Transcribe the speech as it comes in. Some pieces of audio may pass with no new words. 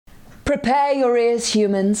Prepare your ears,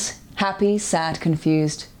 humans. Happy, Sad,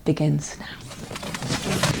 Confused begins now.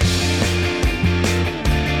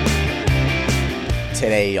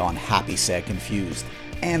 Today on Happy, Sad, Confused,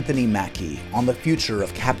 Anthony Mackie on the future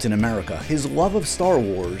of Captain America, his love of Star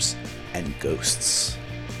Wars, and ghosts.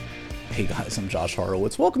 Hey guys, I'm Josh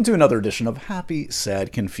Horowitz. Welcome to another edition of Happy,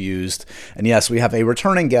 Sad, Confused. And yes, we have a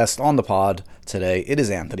returning guest on the pod today. It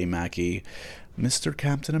is Anthony Mackie, Mr.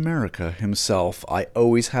 Captain America himself. I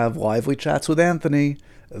always have lively chats with Anthony.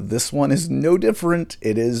 This one is no different.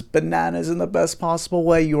 It is bananas in the best possible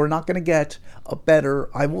way. You are not going to get a better,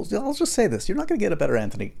 I'll just say this, you're not going to get a better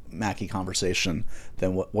Anthony Mackie conversation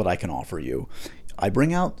than what I can offer you. I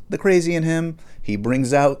bring out the crazy in him. He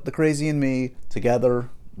brings out the crazy in me.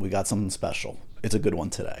 Together, we got something special. It's a good one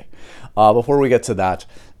today. Before we get to that,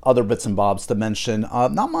 other bits and bobs to mention.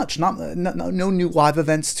 Not much. No new live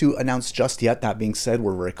events to announce just yet. That being said,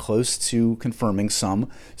 we're very close to confirming some.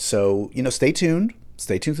 So, stay tuned.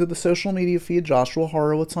 Stay tuned to the social media feed, Joshua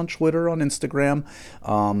Horowitz on Twitter, on Instagram.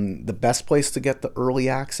 The best place to get the early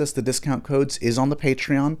access, the discount codes, is on the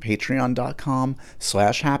Patreon,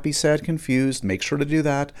 patreon.com/happysadconfused. Make sure to do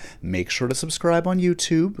that. Make sure to subscribe on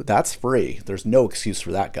YouTube. That's free. There's no excuse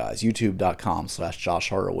for that, guys. YouTube.com/Josh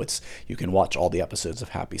Horowitz. You can watch all the episodes of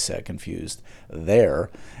Happy, Sad, Confused there.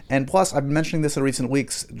 And plus, I've been mentioning this in recent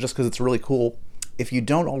weeks just because it's really cool. If you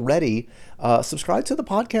don't already, subscribe to the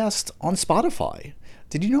podcast on Spotify.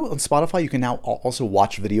 Did you know on Spotify you can now also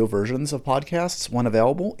watch video versions of podcasts when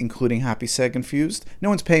available, including Happy, Sad, Confused? No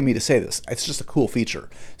one's paying me to say this. It's just a cool feature.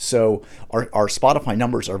 So our Spotify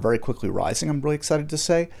numbers are very quickly rising, I'm really excited to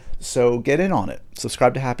say. So get in on it.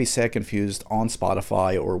 Subscribe to Happy, Sad, Confused on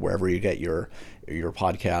Spotify or wherever you get your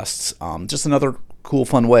podcasts. Just another cool,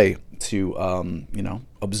 fun way to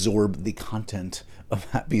absorb the content of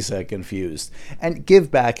Happy, Sad, Confused, and give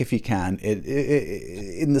back if you can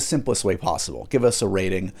in the simplest way possible. Give us a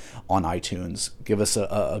rating on iTunes. Give us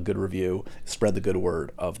a good review. Spread the good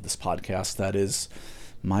word of this podcast. That is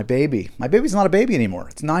my baby. My baby's not a baby anymore.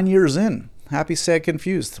 It's 9 years in. Happy, Sad,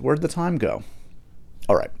 Confused. Where'd the time go?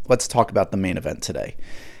 All right, let's talk about the main event today.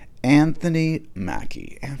 Anthony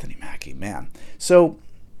Mackie. Anthony Mackie, man. So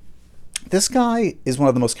this guy is one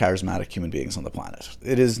of the most charismatic human beings on the planet.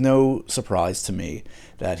 It is no surprise to me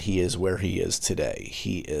that he is where he is today.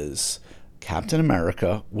 He is Captain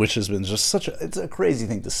America, which has been just it's a crazy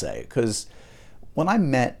thing to say, because when I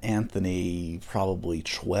met Anthony probably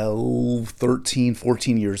 12, 13,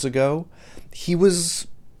 14 years ago, he was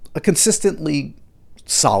a consistently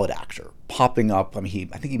solid actor, popping up. I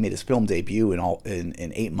mean, I think he made his film debut in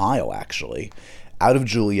 8 Mile, actually, out of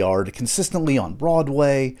Juilliard, consistently on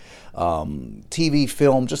Broadway, TV,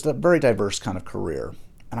 film, just a very diverse kind of career.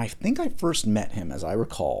 And I think I first met him, as I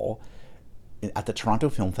recall, at the Toronto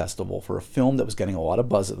Film Festival for a film that was getting a lot of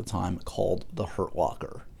buzz at the time called The Hurt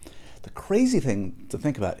Locker. The crazy thing to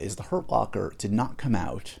think about is The Hurt Locker did not come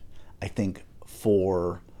out, I think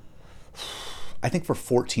for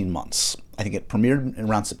 14 months. I think it premiered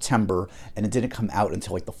around September, and it didn't come out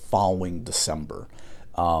until like the following December.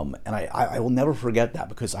 And I will never forget that,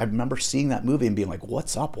 because I remember seeing that movie and being like,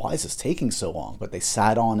 what's up? Why is this taking so long? But they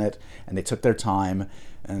sat on it and they took their time,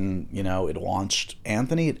 and, it launched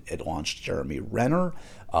Anthony, it launched Jeremy Renner,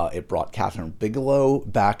 it brought Catherine Bigelow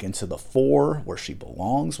back into the fore where she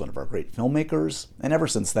belongs, one of our great filmmakers. And ever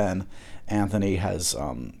since then, Anthony has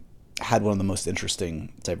had one of the most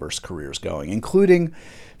interesting, diverse careers going, including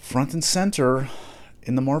front and center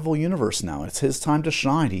in the Marvel Universe now. It's his time to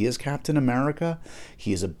shine. He is Captain America.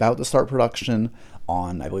 He is about to start production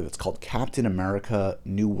on, I believe it's called Captain America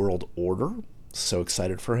New World Order. So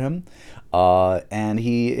excited for him. And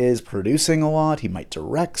he is producing a lot. He might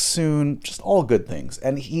direct soon. Just all good things.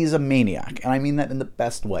 And he's a maniac. And I mean that in the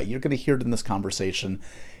best way. You're going to hear it in this conversation.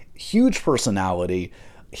 Huge personality.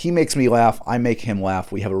 He makes me laugh. I make him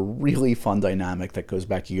laugh. We have a really fun dynamic that goes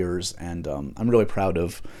back years. And I'm really proud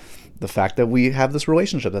of the fact that we have this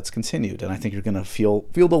relationship that's continued. And I think you're going to feel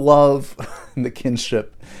the love and the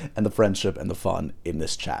kinship and the friendship and the fun in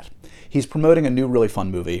this chat. He's promoting a new really fun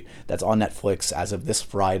movie that's on Netflix as of this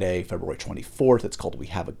Friday, February 24th. It's called We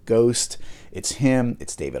Have a Ghost. It's him.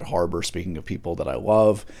 It's David Harbour, speaking of people that I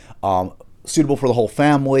love. Suitable for the whole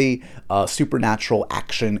family, supernatural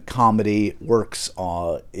action comedy, works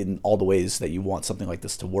in all the ways that you want something like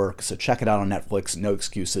this to work. So check it out on Netflix. No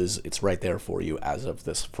excuses. It's right there for you as of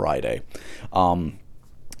this Friday.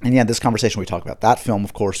 And yeah, this conversation, we talk about that film,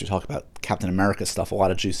 of course. We talk about Captain America stuff, a lot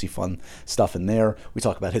of juicy, fun stuff in there. We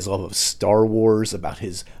talk about his love of Star Wars, about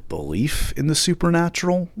his belief in the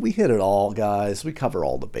supernatural. We hit it all, guys. We cover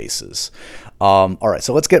all the bases. All right,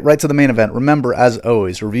 so let's get right to the main event. Remember, as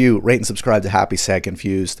always, review, rate, and subscribe to Happy, Sad,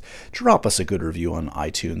 Confused. Drop us a good review on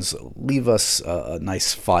iTunes. Leave us a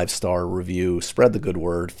nice 5-star review. Spread the good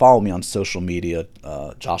word. Follow me on social media,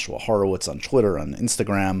 Joshua Horowitz on Twitter, on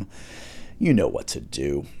Instagram. You know what to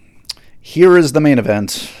do. Here is the main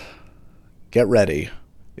event. Get ready.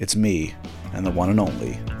 It's me and the one and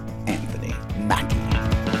only Anthony Mackie.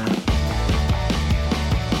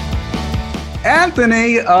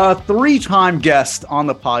 Anthony, a 3-time guest on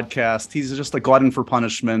the podcast. He's just a glutton for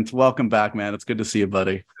punishment. Welcome back, man. It's good to see you,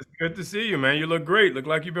 buddy. It's good to see you, man. You look great. Look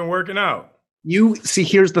like you've been working out. You see,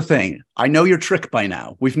 here's the thing. I know your trick by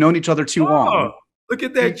now. We've known each other too long. Look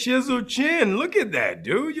at that chiseled chin. Look at that,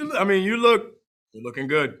 dude. You're looking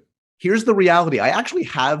good. Here's the reality. I actually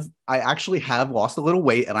have lost a little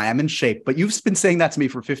weight and I am in shape, but you've been saying that to me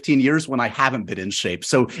for 15 years when I haven't been in shape.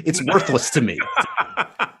 So it's worthless to me.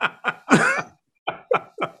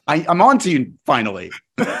 I'm on to you finally.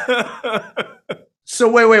 So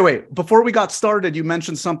wait. Before we got started, you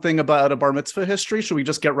mentioned something about a bar mitzvah history. Should we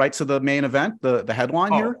just get right to the main event, the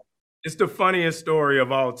headline here? It's the funniest story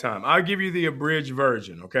of all time. I'll give you the abridged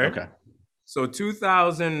version, okay? Okay. So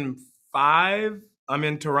 2005, I'm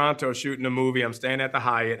in Toronto shooting a movie. I'm staying at the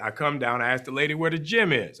Hyatt. I come down. I ask the lady where the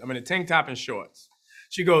gym is. I'm in a tank top and shorts.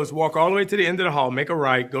 She goes, walk all the way to the end of the hall, make a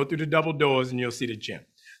right, go through the double doors, and you'll see the gym.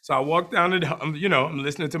 So I walk down I'm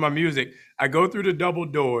listening to my music. I go through the double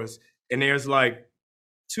doors, and there's like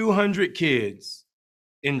 200 kids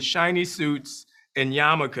in shiny suits and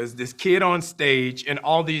yarmulkes, this kid on stage and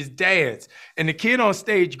all these dads. And the kid on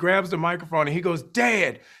stage grabs the microphone and he goes,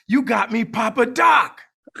 "Dad, you got me Papa Doc."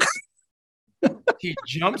 He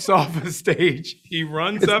jumps off the stage. He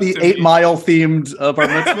runs up to me. The 8 Mile themed bar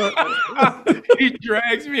mitzvah. He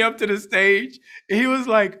drags me up to the stage. He was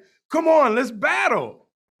like, "Come on, let's battle."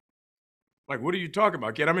 Like, what are you talking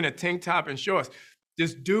about, kid? I'm in a tank top and shorts.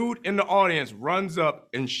 This dude in the audience runs up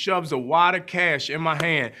and shoves a wad of cash in my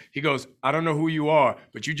hand. He goes, "I don't know who you are,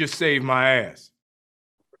 but you just saved my ass."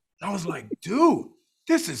 I was like, dude,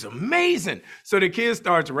 this is amazing. So the kid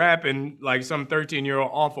starts rapping like some 13-year-old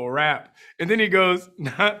awful rap. And then he goes,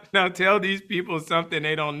 now tell these people something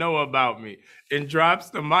they don't know about me, and drops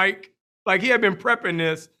the mic. Like he had been prepping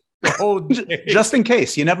this the whole day. Just in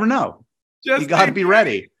case. You never know. You got to be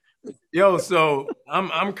ready. Yo, so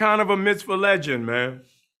I'm kind of a mitzvah legend, man.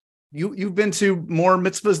 You've been to more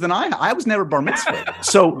mitzvahs than I was never bar mitzvahed.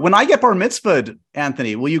 So when I get bar mitzvahed,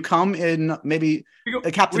 Anthony, will you come in maybe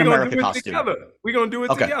a Captain America costume? We're going to do it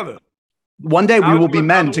together. One day we will be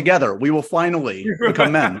men together. We will finally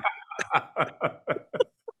become men.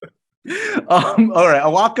 All right, a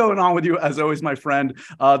lot going on with you as always, my friend.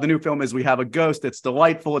 The new film is We Have a Ghost. It's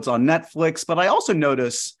delightful. It's on Netflix, but I also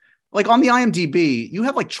notice, like on the IMDb, you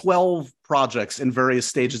have like 12 projects in various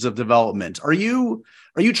stages of development. Are you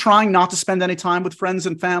trying not to spend any time with friends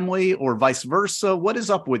and family, or vice versa? What is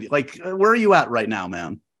up with you? Like, where are you at right now,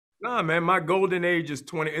 man? Nah, man, my golden age is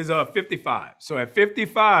 55. So at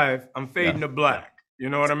 55, I'm fading to black. You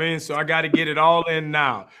know what I mean? So I got to get it all in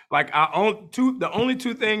now. Like the only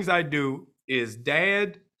 2 things I do is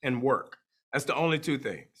dad and work. That's the only 2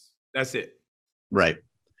 things. That's it. Right.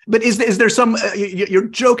 But is there some, you're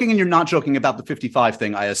joking and you're not joking about the 55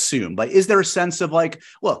 thing, I assume. Like, is there a sense of like,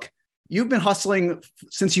 look, you've been hustling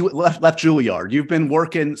since you left Juilliard. You've been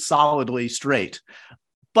working solidly straight.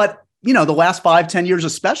 But, the last 5-10 years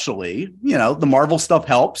especially, the Marvel stuff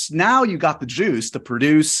helps. Now you got the juice to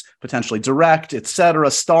produce, potentially direct, et cetera,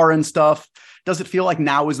 star and stuff. Does it feel like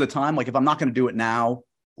now is the time? Like, if I'm not going to do it now,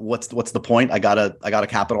 what's the point? I gotta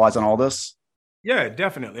capitalize on all this. Yeah,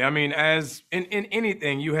 definitely. I mean, as in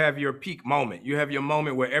anything, you have your peak moment. You have your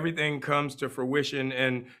moment where everything comes to fruition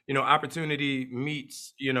and, opportunity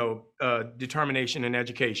meets, determination and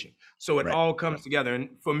education. So it all comes together. And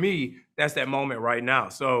for me, that's that moment right now.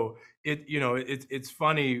 So it's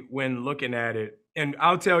funny when looking at it. And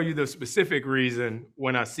I'll tell you the specific reason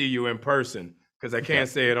when I see you in person, because I can't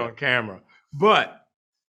say it on camera. But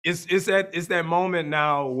it's that moment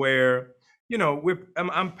now where,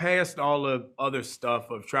 I'm past all the other stuff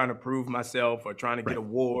of trying to prove myself or trying to get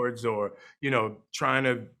awards or, trying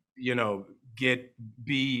to,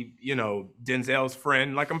 be Denzel's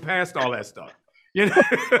friend. Like, I'm past all that stuff. You know,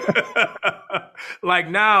 like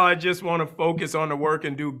now I just want to focus on the work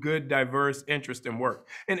and do good, diverse, interesting work.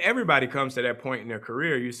 And everybody comes to that point in their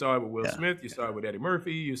career. You saw it with Will Yeah. Smith. You saw it with Eddie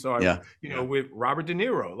Murphy. You saw it, Yeah. with Robert De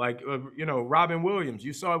Niro, like, Robin Williams.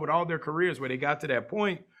 You saw it with all their careers where they got to that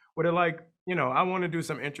point where they're like, I want to do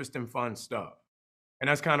some interesting, fun stuff. And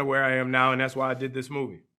that's kind of where I am now. And that's why I did this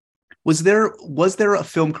movie. Was there a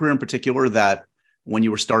film career in particular that when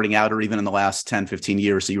you were starting out or even in the last 10, 15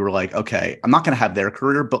 years, so you were like, okay, I'm not going to have their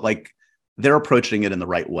career, but like they're approaching it in the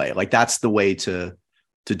right way. Like that's the way to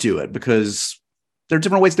do it, because there are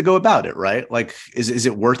different ways to go about it, right? Like, is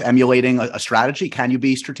it worth emulating a strategy? Can you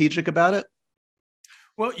be strategic about it?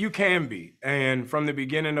 Well, you can be. And from the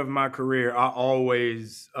beginning of my career, I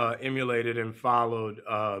always emulated and followed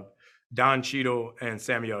Don Cheadle and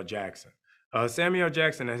Samuel Jackson. Samuel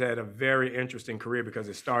Jackson has had a very interesting career because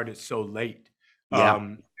it started so late. Yeah.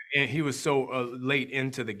 And he was so late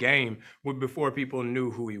into the game before people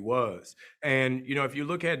knew who he was. And, if you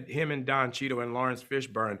look at him and Don Cheadle and Lawrence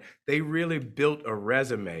Fishburne, they really built a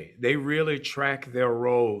resume. They really tracked their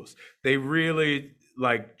roles. They really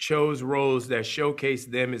chose roles that showcase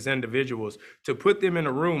them as individuals, to put them in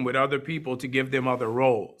a room with other people to give them other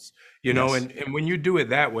roles, Yes. and when you do it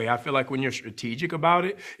that way, I feel like when you're strategic about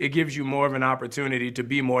it, it gives you more of an opportunity to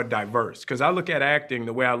be more diverse. Because I look at acting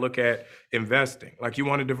the way I look at investing. Like, you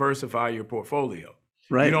want to diversify your portfolio.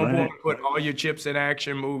 Right. You don't right. want to put all your chips in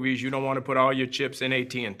action movies. You don't want to put all your chips in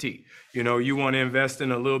AT&T. You want to invest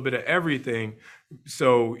in a little bit of everything,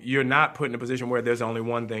 so you're not put in a position where there's only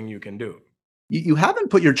one thing you can do. You haven't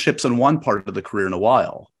put your chips in one part of the career in a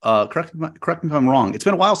while. Correct me if I'm wrong. It's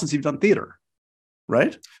been a while since you've done theater,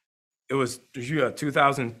 right? It was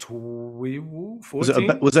 2014.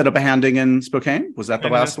 Was it a behanding in Spokane? Was that the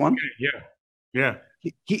last one? Yeah.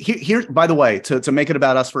 Here, by the way, to make it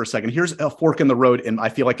about us for a second, here's a fork in the road. And I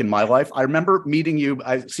feel like in my life, I remember meeting you,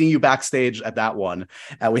 seeing you backstage at that one.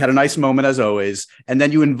 We had a nice moment as always. And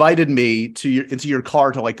then you invited me into your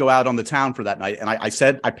car to go out on the town for that night. And I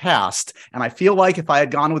said, I passed. And I feel like if I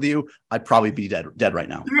had gone with you, I'd probably be dead right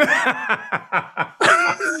now.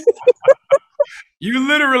 You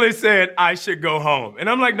literally said I should go home. And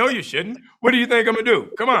I'm like, no, you shouldn't. What do you think I'm going to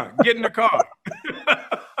do? Come on, get in the car.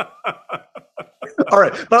 All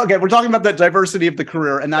right. But okay, we're talking about the diversity of the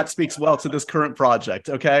career, and that speaks well to this current project.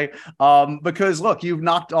 Okay. Because look, you've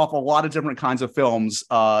knocked off a lot of different kinds of films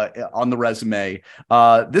on the resume.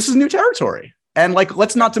 This is new territory. And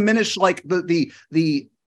let's not diminish the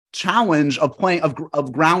challenge of playing,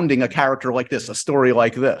 of grounding a character like this, a story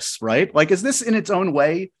like this, right? Is this in its own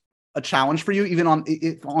way a challenge for you? Even on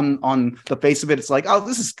the face of it, it's like, oh,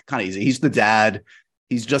 this is kind of easy. He's the dad.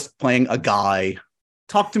 He's just playing a guy.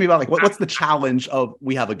 Talk to me about what's the challenge of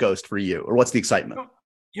We Have a Ghost for you, or what's the excitement?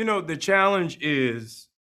 The challenge is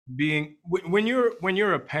being when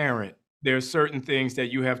you're a parent. There's certain things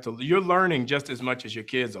that you're learning just as much as your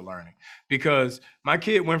kids are learning, because my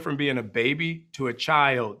kid went from being a baby to a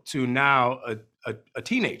child to now a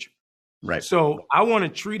teenager. Right. So I want to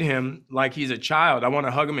treat him like he's a child. I want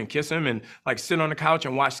to hug him and kiss him and sit on the couch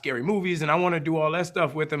and watch scary movies. And I want to do all that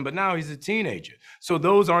stuff with him. But now he's a teenager. So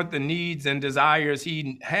those aren't the needs and desires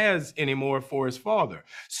he has anymore for his father.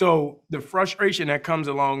 So the frustration that comes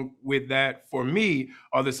along with that for me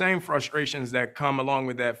are the same frustrations that come along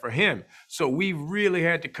with that for him. So we really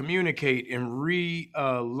had to communicate and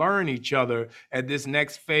relearn each other at this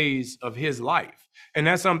next phase of his life. And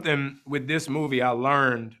that's something with this movie I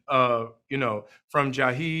learned, from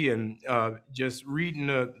Jahi and just reading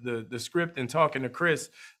the script and talking to Chris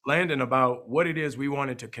Landon about what it is we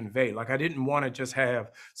wanted to convey. I didn't want to just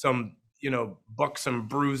have some, buxom,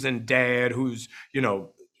 bruising dad who's,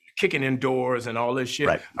 kicking indoors and all this shit.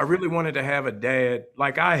 Right. I really wanted to have a dad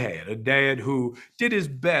like I had, a dad who did his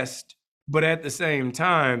best, but at the same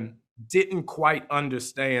time didn't quite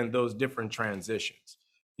understand those different transitions.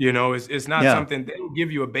 It's not something they don't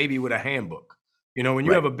give you a baby with a handbook. When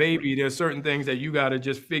you have a baby, there's certain things that you got to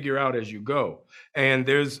just figure out as you go. And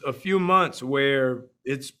there's a few months where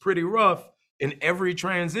it's pretty rough in every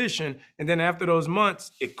transition. And then after those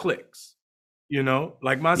months, it clicks.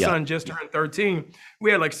 My son just turned 13. We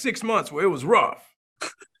had 6 months where it was rough.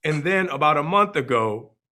 And then about a month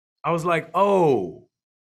ago, I was like, oh.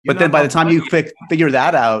 But then by the time you figure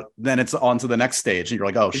that out, then it's on to the next stage. And you're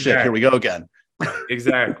like, oh, shit, here we go again.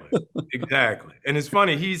 Exactly. And it's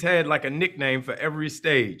funny, he's had a nickname for every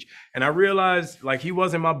stage. And I realized he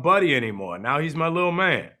wasn't my buddy anymore. Now he's my little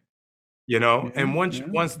man, and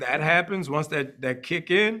once that happens, once that kick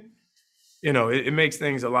in, it makes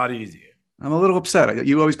things a lot easier. I'm a little upset.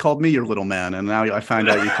 You always called me your little man. And now I find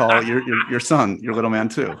out you call your son your little man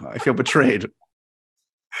too. I feel betrayed.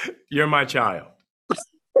 You're my child.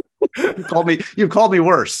 You've called me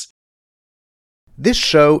worse. This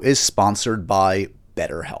show is sponsored by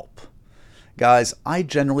BetterHelp. Guys, I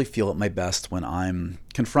generally feel at my best when I'm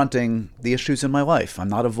confronting the issues in my life. I'm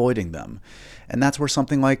not avoiding them. And that's where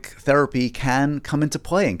something like therapy can come into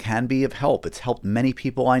play and can be of help. It's helped many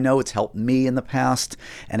people I know. It's helped me in the past,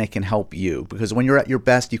 and it can help you. Because when you're at your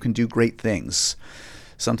best, you can do great things.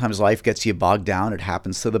 Sometimes life gets you bogged down. It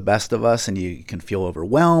happens to the best of us, and you can feel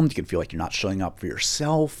overwhelmed. You can feel like you're not showing up for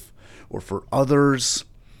yourself or for others.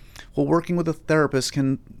 Well, working with a therapist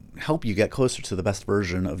can help you get closer to the best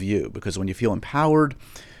version of you, because when you feel empowered,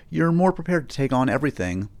 you're more prepared to take on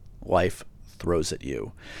everything life throws at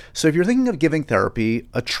you. So if you're thinking of giving therapy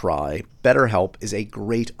a try, BetterHelp is a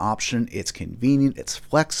great option. It's convenient, it's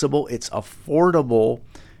flexible, it's affordable,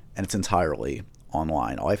 and it's entirely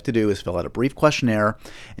online. All you have to do is fill out a brief questionnaire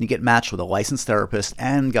and you get matched with a licensed therapist.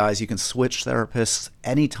 And guys, you can switch therapists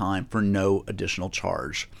anytime for no additional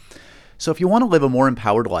charge. So if you want to live a more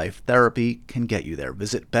empowered life, therapy can get you there.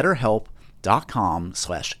 Visit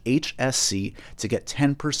BetterHelp.com/HSC to get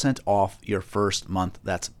 10% off your first month.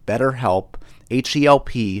 That's BetterHelp,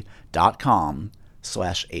 HELP.com/HSC.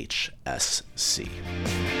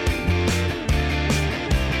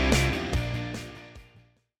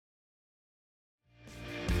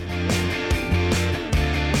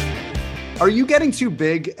 Are you getting too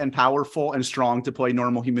big and powerful and strong to play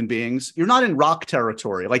normal human beings? You're not in Rock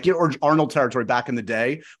territory, or Arnold territory back in the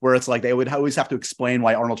day, where it's like they would always have to explain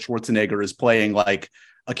why Arnold Schwarzenegger is playing like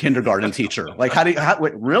a kindergarten teacher. Like,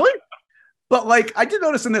 wait, really? But like, I did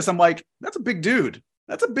notice in this, I'm like, that's a big dude.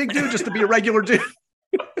 That's a big dude just to be a regular dude.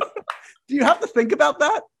 Do you have to think about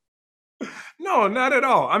that? No, not at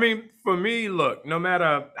all. I mean, for me, look, no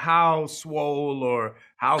matter how swole or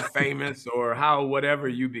how famous or how whatever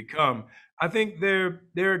you become, I think there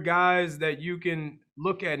are guys that you can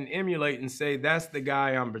look at and emulate and say, that's the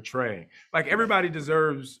guy I'm betraying. Like, everybody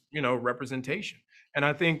deserves, representation. And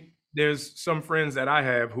I think there's some friends that I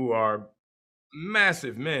have who are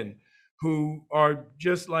massive men who are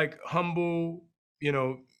just like humble,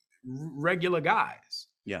 regular guys.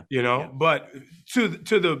 Yeah. But to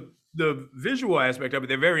the visual aspect of it,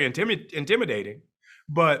 they're very intimidating.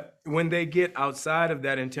 But when they get outside of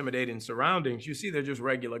that intimidating surroundings, you see they're just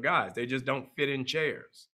regular guys. They just don't fit in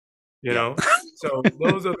chairs, you know? So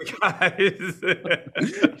those are the guys. You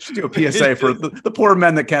should do a PSA for the poor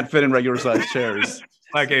men that can't fit in regular sized chairs.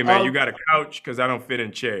 Like, hey, man, you got a couch because I don't fit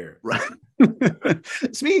in chairs. Right.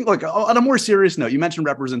 Speaking, like, on a more serious note, you mentioned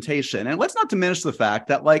representation. And let's not diminish the fact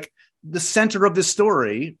that, like, the center of this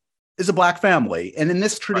story is a Black family. And in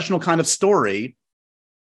this traditional kind of story,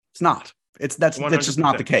 it's not. That's just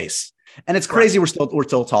not the case. And it's crazy. We're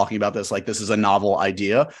still talking about this like this is a novel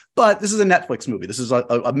idea, but this is a Netflix movie. This is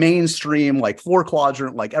a mainstream, like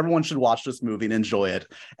 4-quadrant, like everyone should watch this movie and enjoy it.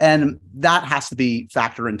 And that has to be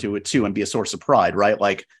factor into it too and be a source of pride, right?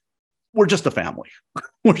 Like, we're just a family.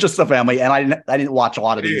 We're just a family. And I didn't watch a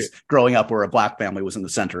lot of these growing up where a Black family was in the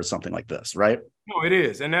center of something like this, right? No, it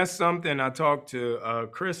is. And that's something I talked to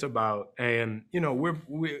Chris about. And, we're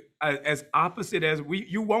as opposite as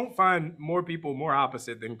you won't find more people more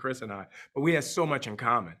opposite than Chris and I, but we have so much in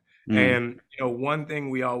common. And, one thing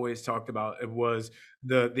we always talked about, it was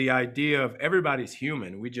the idea of everybody's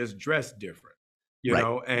human. We just dress different.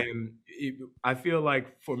 And I feel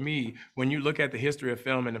like for me, when you look at the history of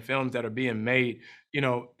film and the films that are being made,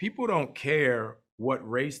 people don't care what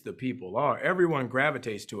race the people are. Everyone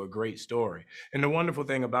gravitates to a great story. And the wonderful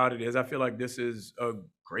thing about it is I feel like this is a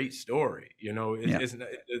great story.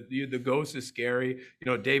 The ghost is scary.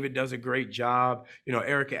 David does a great job.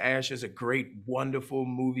 Erica Ash is a great, wonderful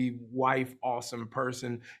movie wife, awesome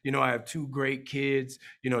person. I have 2 great kids.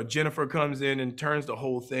 Jennifer comes in and turns the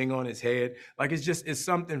whole thing on its head. Like, it's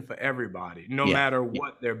something for everybody, no matter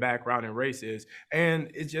what their background and race is.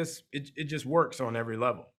 And it just works on every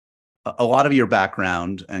level. A lot of your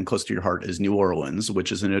background and close to your heart is New Orleans,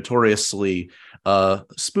 which is a notoriously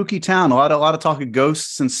spooky town. A lot of talk of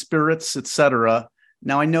ghosts and spirits, etc.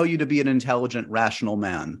 Now, I know you to be an intelligent, rational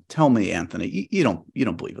man. Tell me, Anthony, you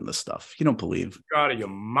don't believe in this stuff. You don't believe. You're out of your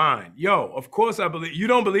mind. Yo, of course I believe. You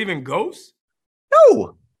don't believe in ghosts?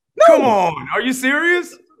 No. Come on. Are you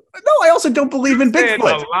serious? No, I also don't believe in Bigfoot.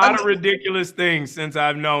 A lot of ridiculous things since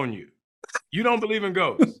I've known you. You don't believe in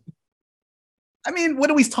ghosts? I mean, what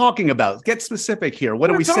are we talking about? Get specific here. What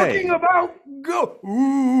are we saying? We're talking about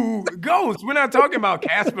ghosts. We're not talking about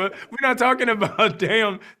Casper. We're not talking about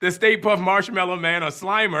the Stay Puft Marshmallow Man or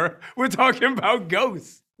Slimer. We're talking about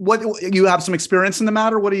ghosts. What, you have some experience in the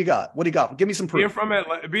matter? What do you got? Give me some proof.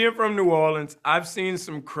 Being from New Orleans, I've seen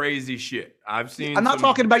some crazy shit. I'm not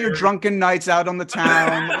talking about your drunken nights out on the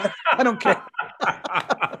town. I don't care.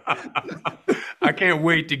 I can't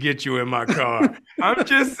wait to get you in my car. I'm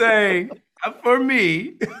just saying, for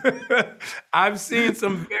me, I've seen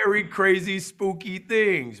some very crazy, spooky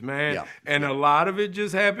things, man. Yeah. And a lot of it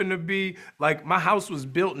just happened to be like my house was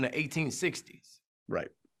built in the 1860s. Right.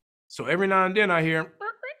 So every now and then I hear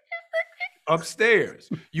upstairs.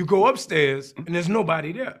 You go upstairs and there's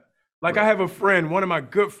nobody there. Like I have a friend, one of my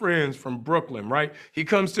good friends from Brooklyn, right? He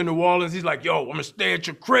comes to New Orleans. He's like, yo, I'm gonna stay at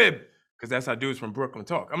your crib. Because that's how dudes from Brooklyn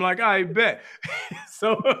talk. I'm like, I bet.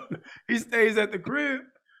 So he stays at the crib.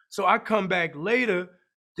 So I come back later.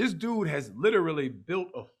 This dude has literally built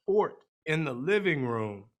a fort in the living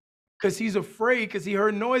room because he's afraid because he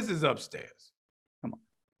heard noises upstairs. Come on.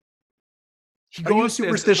 He Are you a goes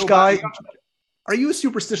upstairs, superstitious guy? Are you a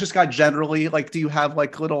superstitious guy generally? Like, do you have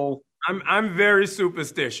like little? I'm very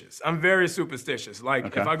superstitious. I'm very superstitious. Like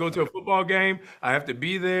Okay. if I go to a football game, I have to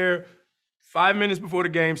be there 5 minutes before the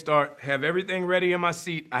game start, have everything ready in my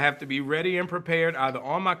seat. I have to be ready and prepared, either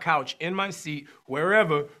on my couch, in my seat,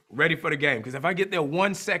 wherever, ready for the game. Because if I get there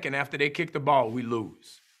 1 second after they kick the ball, we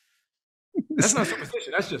lose. That's not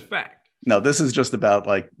superstition. That's just fact. No, this is just about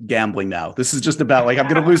like gambling now. This is just about like, I'm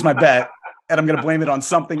going to lose my bet and I'm going to blame it on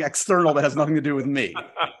something external that has nothing to do with me.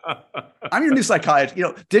 I'm your new psychiatrist. You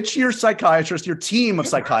know, ditch your psychiatrist, your team of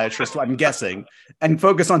psychiatrists, I'm guessing, and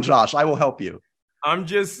focus on Josh. I will help you. I'm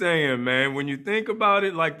just saying, man, when you think about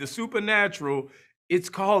it like the supernatural, it's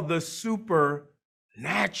called the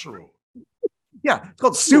supernatural. Yeah, it's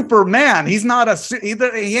called Superman. He's not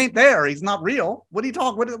he ain't there. He's not real. What are you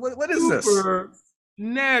talking? What is this?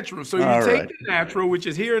 Supernatural. So you All take right. the natural, which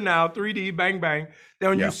is here now, 3D, bang, bang.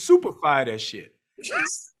 Then you superfy that shit.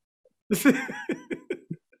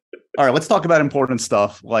 All right, let's talk about important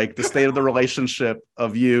stuff like the state of the relationship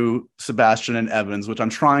of you, Sebastian, and Evans, which I'm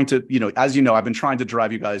trying to, as you know, I've been trying to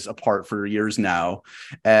drive you guys apart for years now.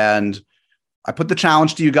 And I put the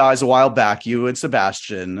challenge to you guys a while back, you and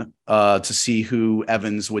Sebastian, to see who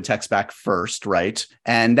Evans would text back first, right?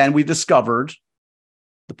 And then we discovered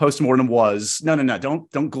the postmortem was, no,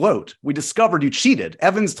 don't gloat. We discovered you cheated.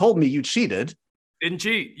 Evans told me you cheated. Didn't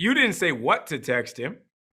cheat. You didn't say what to text him.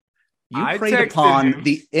 You I preyed texted upon him.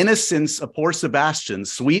 the innocence of poor Sebastian,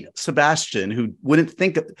 sweet Sebastian, who wouldn't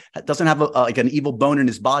think doesn't have like an evil bone in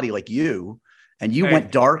his body like you. And you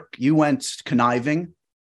went dark. You went conniving.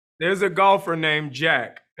 There's a golfer named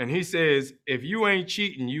Jack, and he says, if you ain't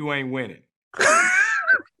cheating, you ain't winning.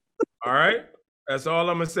 All right? That's all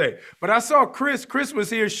I'm going to say. But I saw Chris. Chris was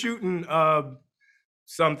here shooting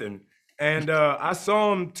something. And I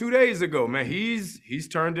saw him 2 days ago, man. He's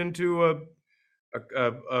turned into a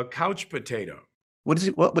couch potato. What is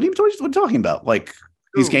he? What are you talking about? Like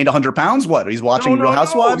he's gained 100 pounds? What? He's watching Real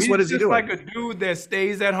Housewives? What is he doing? He's like a dude that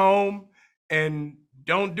stays at home and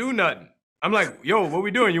don't do nothing. I'm like, yo, what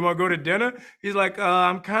we doing? You want to go to dinner? He's like,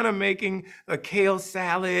 I'm kind of making a kale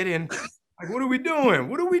salad. And like, what are we doing?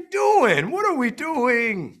 What are we doing? What are we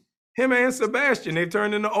doing? Him and Sebastian, they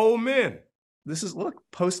turned into old men. This is, look,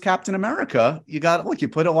 post Captain America. You you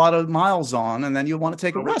put a lot of miles on and then you want to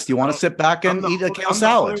take a rest. You want to sit back and eat a kale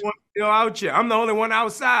salad. I'm the only one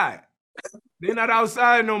outside. They're not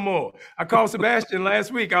outside no more. I called Sebastian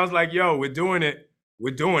last week. I was like, yo, we're doing it.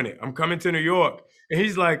 We're doing it. I'm coming to New York. And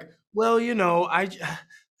he's like, well, I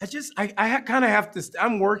kind of have to,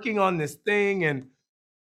 I'm working on this thing. And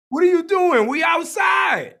what are you doing? We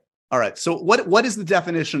outside. All right. So what is the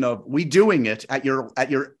definition of we doing it at your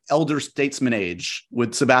elder statesman age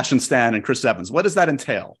with Sebastian Stan and Chris Evans? What does that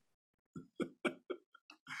entail?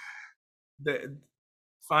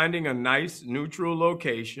 Finding a nice neutral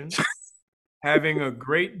location, having a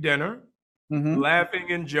great dinner,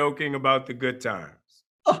 laughing and joking about the good times.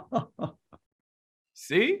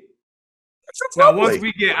 See? Now, lovely. once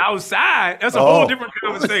we get outside, that's a whole different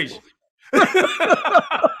conversation.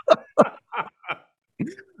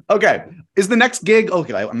 Okay. Is the next gig?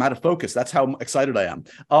 Okay, I'm out of focus. That's how excited I am.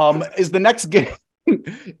 Is the next gig?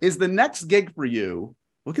 Is the next gig for you?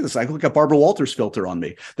 Look at this. I look at Barbara Walters filter on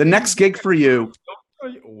me. The next gig for you.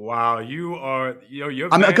 Wow, you are.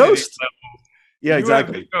 You're I'm a ghost. Yeah, you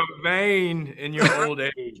exactly. have become vain in your old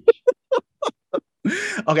age.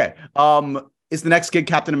 Okay. Is the next gig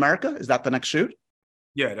Captain America? Is that the next shoot?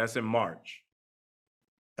 Yeah, that's in March.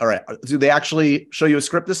 All right. Do they actually show you a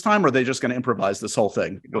script this time, or are they just going to improvise this whole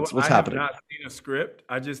thing? What's happening? I have not seen a script.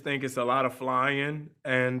 I just think it's a lot of flying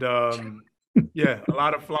and yeah, a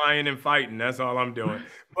lot of flying and fighting. That's all I'm doing.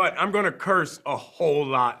 But I'm going to curse a whole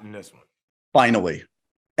lot in this one. Finally.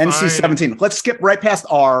 NC-17. Let's skip right past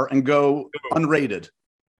R and go unrated.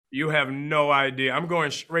 You have no idea. I'm going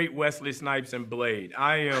straight Wesley Snipes and Blade.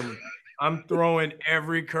 I'm throwing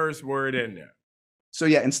every curse word in there. So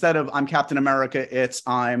yeah, instead of I'm Captain America, it's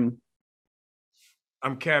I'm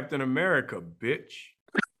Captain America, bitch.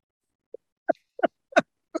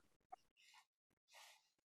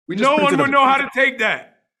 No one would know how to take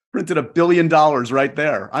that. Printed $1 billion right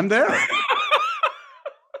there. I'm there.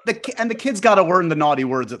 And the kids got to learn the naughty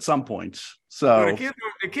words at some point. So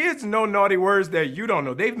the kids know naughty words that you don't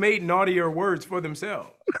know. They've made naughtier words for themselves.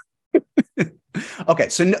 Okay,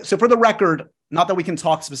 so for the record, not that we can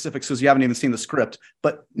talk specifics because you haven't even seen the script,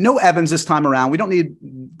 but no Evans this time around. We don't need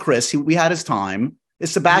Chris. We had his time.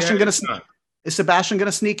 Is Sebastian going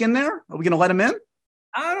to sneak in there? Are we going to let him in?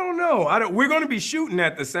 I don't know. We're going to be shooting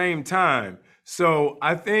at the same time. So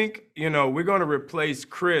I think, we're going to replace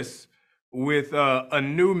Chris with a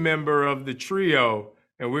new member of the trio,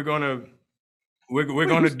 and we're going to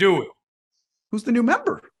do it. Who's the new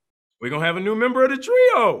member? We're going to have a new member of the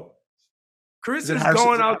trio. Chris is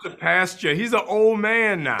going out to pasture. He's an old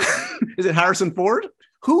man now. Is it Harrison Ford?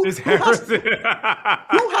 Who has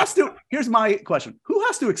to, here's my question. Who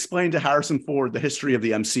has to explain to Harrison Ford the history of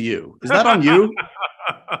the MCU? Is that on you?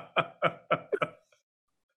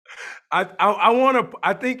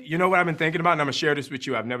 I think, you know what I've been thinking about, and I'm going to share this with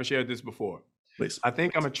you. I've never shared this before. Please. I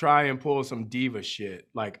think I'm going to try and pull some diva shit.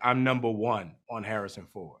 Like I'm number one on Harrison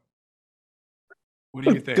Ford. What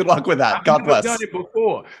do you think? Good luck with that. God bless. I've done it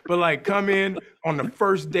before, but like come in on the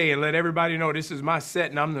first day and let everybody know this is my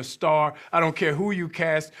set and I'm the star. I don't care who you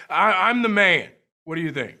cast. I'm the man. What do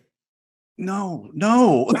you think? No.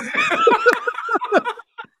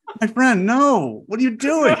 My friend, no. What are you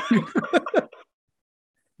doing?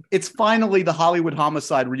 It's finally the Hollywood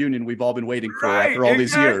Homicide reunion we've all been waiting for after all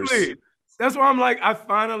these years. That's why I'm like, I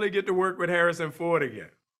finally get to work with Harrison Ford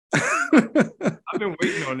again. I've been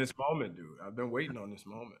waiting on this moment, dude. I've been waiting on this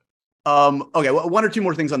moment. Okay, well, one or two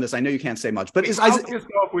more things on this. I know you can't say much, but how pissed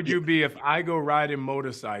off would you be if I go riding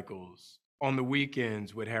motorcycles on the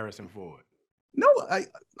weekends with Harrison Ford? No, I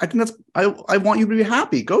think that's I want you to be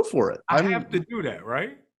happy. Go for it. I have to do that,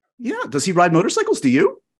 right? Yeah. Does he ride motorcycles? Do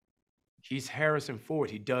you? He's Harrison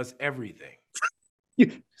Ford. He does everything.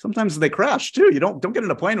 Sometimes they crash too. You don't get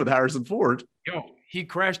in a plane with Harrison Ford. Yo, he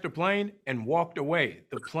crashed the plane and walked away.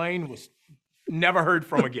 The plane was never heard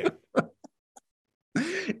from again.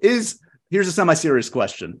 Here's a semi-serious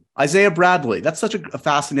question. Isaiah Bradley, that's such a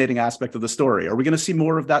fascinating aspect of the story. Are we going to see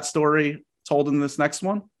more of that story told in this next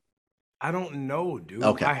one? I don't know, dude.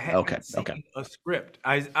 Okay. I haven't seen a script.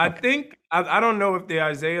 I think I don't know if the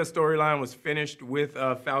Isaiah storyline was finished with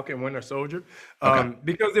Falcon Winter Soldier,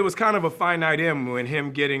 because it was kind of a finite end when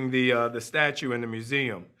him getting the statue in the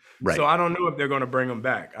museum. Right. So I don't know if they're going to bring him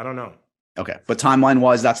back. I don't know. Okay, but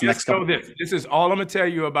timeline-wise, that's next couple. This is all I'm gonna tell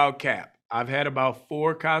you about Cap. I've had about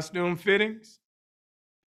 4 costume fittings,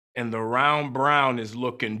 and the round brown is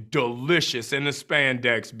looking delicious in the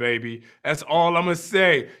spandex, baby. That's all I'm gonna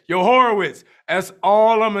say. Yo, Horowitz, that's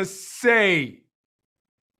all I'm gonna say.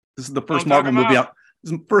 This is the first Marvel movie.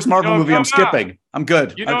 I'm skipping. I'm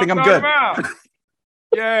good. I think I'm good.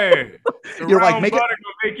 Yeah. The You're round like, make butter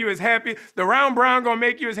gonna make you as happy. The round brown gonna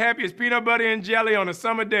make you as happy as peanut butter and jelly on a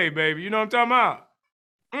summer day, baby. You know what I'm talking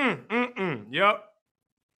about? Yep.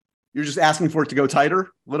 You're just asking for it to go tighter,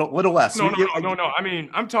 little less. No. I mean,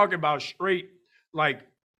 I'm talking about straight like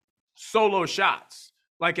solo shots.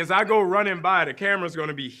 Like as I go running by, the camera's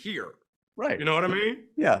gonna be here. Right. You know what I mean?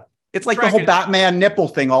 Yeah. It's like the whole Batman nipple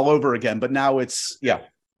thing all over again, but now it's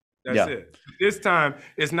That's it. This time,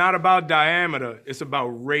 it's not about diameter. It's about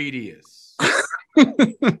radius.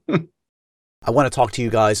 I want to talk to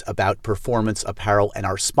you guys about performance apparel and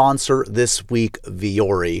our sponsor this week,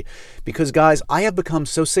 Viore. Because, guys, I have become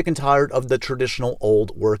so sick and tired of the traditional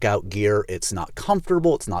old workout gear. It's not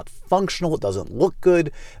comfortable. It's not functional. It doesn't look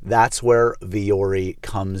good. That's where Viore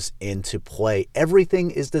comes into play.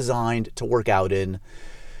 Everything is designed to work out in,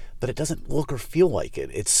 but it doesn't look or feel like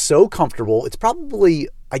it. It's so comfortable. It's probably,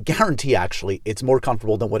 I guarantee actually, it's more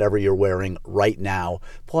comfortable than whatever you're wearing right now.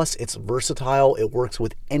 Plus, it's versatile. It works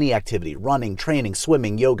with any activity, running, training,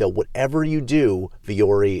 swimming, yoga, whatever you do,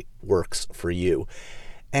 Viore works for you.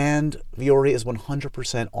 And Viore is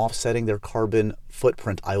 100% offsetting their carbon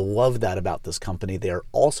footprint. I love that about this company. They are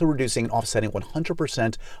also reducing and offsetting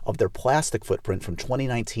 100% of their plastic footprint from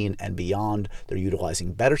 2019 and beyond. They're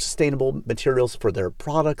utilizing better sustainable materials for their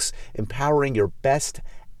products, empowering your best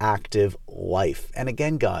active life. And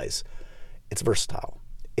again, guys, it's versatile.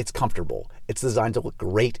 It's comfortable. It's designed to look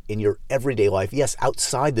great in your everyday life. Yes,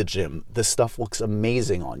 outside the gym, this stuff looks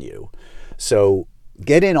amazing on you. So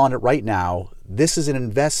get in on it right now. This is an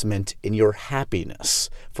investment in your happiness.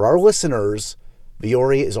 For our listeners,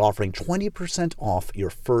 Viore is offering 20% off your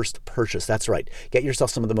first purchase. That's right. Get yourself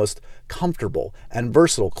some of the most comfortable and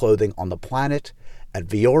versatile clothing on the planet at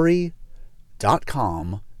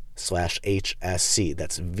viori.com/HSC.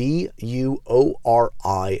 That's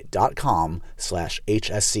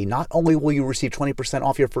VUORI.com/HSC. Not only will you receive 20%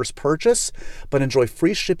 off your first purchase, but enjoy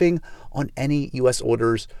free shipping on any U.S.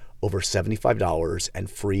 orders over $75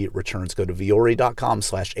 and free returns. Go to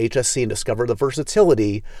viori.com/HSC and discover the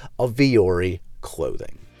versatility of Viori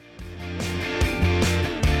clothing.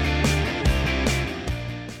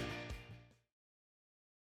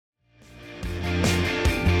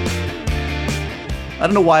 I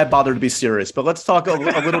don't know why I bothered to be serious, but let's talk a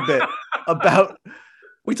little bit about.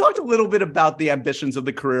 We talked a little bit about the ambitions of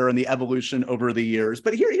the career and the evolution over the years.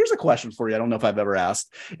 But here's a question for you. I don't know if I've ever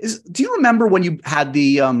asked. Do you remember when you had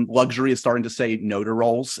the luxury of starting to say no to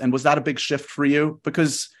roles? And was that a big shift for you?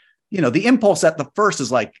 Because, the impulse at the first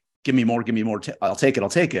is like, give me more, I'll take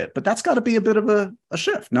it. But that's got to be a bit of a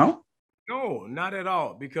shift, no? No, not at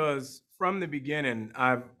all. Because from the beginning,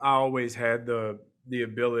 I always had the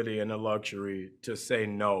ability and the luxury to say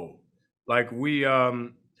no. Like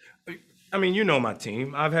my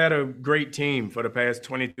team. I've had a great team for the past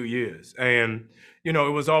 22 years. And, it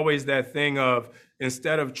was always that thing of,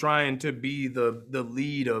 instead of trying to be the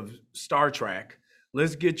lead of Star Trek,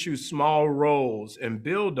 let's get you small roles and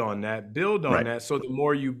build on that. So the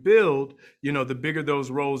more you build, the bigger those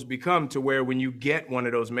roles become, to where when you get one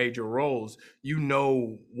of those major roles, you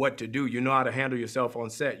know what to do. You know how to handle yourself on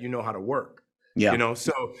set. You know how to work. Yeah.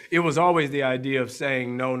 So it was always the idea of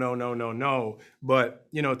saying no, but,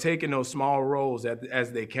 taking those small roles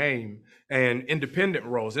as they came, and independent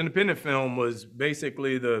roles. Independent film was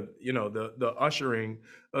basically the ushering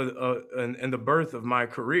and the birth of my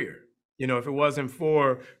career. If it wasn't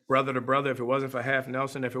for Brother to Brother, if it wasn't for Half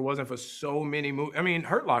Nelson, if it wasn't for so many movies,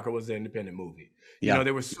 Hurt Locker was an independent movie. Yeah.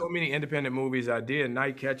 There were so many independent movies I did,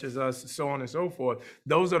 Night Catches Us, so on and so forth.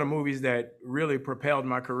 Those are the movies that really propelled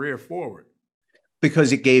my career forward.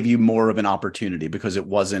 Because it gave you more of an opportunity, because it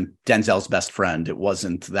wasn't Denzel's best friend. It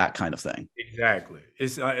wasn't that kind of thing. Exactly.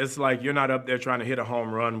 It's like you're not up there trying to hit a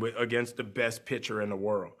home run against the best pitcher in the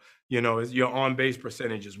world. Your on base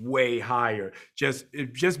percentage is way higher. Just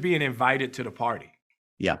being invited to the party.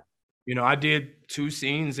 Yeah. I did 2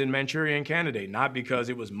 scenes in Manchurian Candidate, not because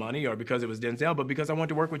it was money or because it was Denzel, but because I wanted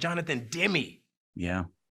to work with Jonathan Demme. Yeah.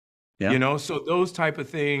 Yeah. So those type of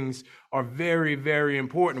things are very, very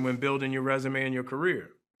important when building your resume and your career.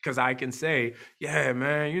 Because I can say, yeah,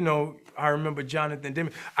 man, I remember Jonathan Demme.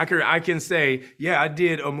 I can say, yeah, I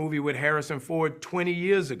did a movie with Harrison Ford 20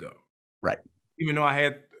 years ago. Right. Even though I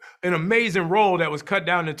had an amazing role that was cut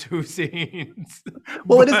down to 2 scenes.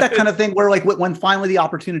 Well, it is that kind of thing where, like, when finally the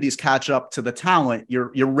opportunities catch up to the talent,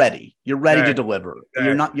 you're ready. You're ready to deliver.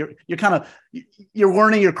 Exactly. You're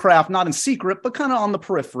learning your craft, not in secret, but kind of on the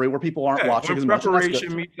periphery where people aren't watching as much.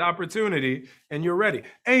 Preparation meets opportunity, and you're ready.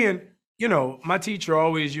 And my teacher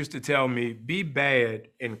always used to tell me, be bad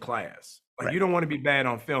in class. Like, you don't want to be bad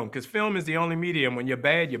on film, because film is the only medium. When you're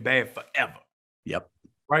bad forever. Yep.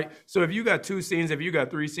 Right? So if you got 2 scenes, if you got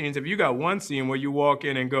 3 scenes, if you got 1 scene where you walk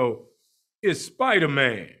in and go, it's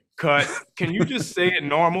Spider-Man, cut. Can you just say it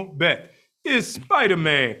normal? Bet. It's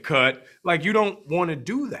Spider-Man, cut. Like, you don't want to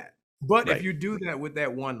do that. But if you do that with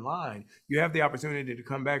that one line, you have the opportunity to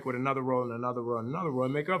come back with another role and another role and another role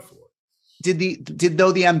and make up for it. Did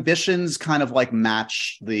the ambitions kind of like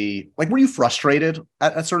match were you frustrated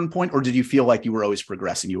at a certain point, or did you feel like you were always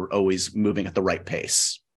progressing? You were always moving at the right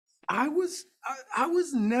pace? I was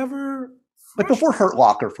never, like, before Hurt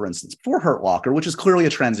Locker, for instance, which is clearly a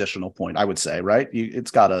transitional point, I would say, right?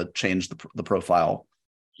 It's got to change the profile.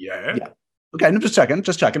 Yeah. Okay. I'm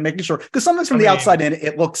just checking, making sure, because sometimes from the outside in,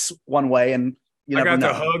 it looks one way, and I got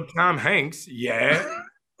to hug Tom Hanks. Yeah.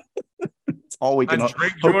 It's all we can. I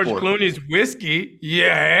drink George Clooney's whiskey.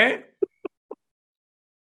 Yeah.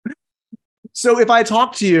 So if I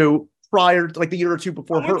talked to you prior, like the year or two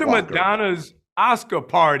before, I went to Madonna's Oscar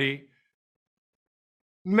party.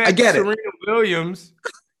 Met Serena Williams.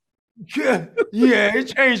 Yeah,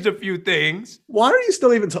 it changed a few things. Why are you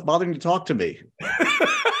still even bothering to talk to me?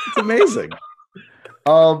 It's amazing.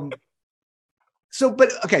 So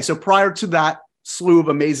prior to that slew of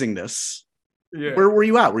amazingness, where were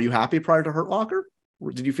you at? Were you happy prior to Hurt Locker?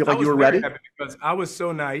 Or did you feel like you were ready? Because I was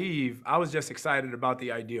so naive. I was just excited about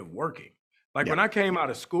the idea of working. Like, when I came out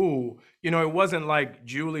of school, it wasn't like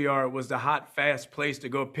Juilliard was the hot, fast place to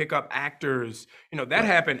go pick up actors. That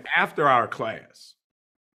happened after our class.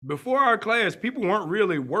 Before our class, people weren't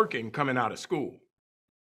really working coming out of school.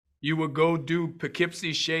 You would go do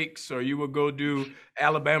Poughkeepsie Shakes, or you would go do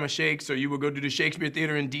Alabama Shakes, or you would go do the Shakespeare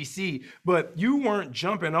Theater in DC. But you weren't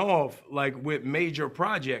jumping off like with major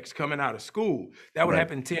projects coming out of school. That would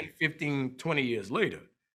happen 10, 15, 20 years later,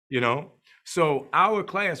 So our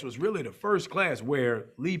class was really the first class where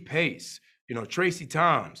Lee Pace, Tracy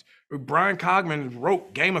Toms, Brian Cogman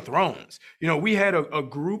wrote Game of Thrones. We had a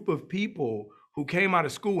group of people who came out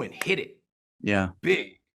of school and hit it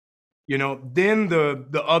big. Then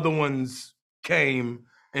the other ones came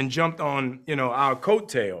and jumped on, our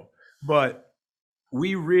coattail. But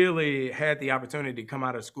we really had the opportunity to come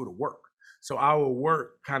out of school to work. So our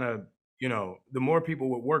work kind of, the more people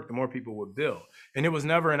would work, the more people would build. And it was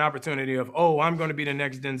never an opportunity of, oh, I'm going to be the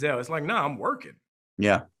next Denzel. It's like, nah, I'm working.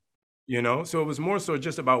 Yeah. So it was more so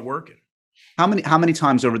just about working. How many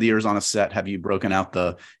times over the years on a set have you broken out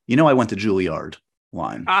the, I went to Juilliard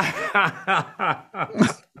line?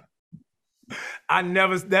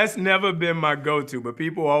 That's never been my go-to, but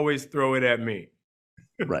people always throw it at me.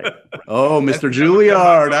 Right. Oh, Mr.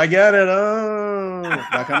 Juilliard, I get it. Oh,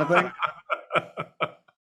 that kind of thing.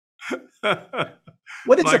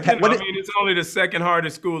 It's only the second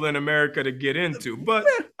hardest school in America to get into, but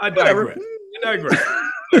I digress.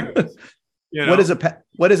 What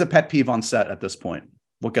is a pet peeve on set at this point?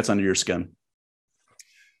 What gets under your skin?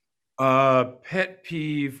 Pet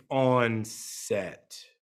peeve on set.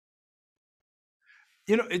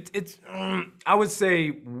 It's I would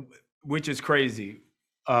say, which is crazy,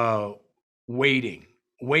 waiting.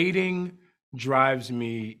 Waiting drives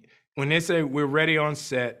me. When they say we're ready on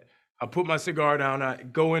set, I put my cigar down, I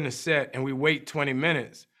go in the set, and we wait 20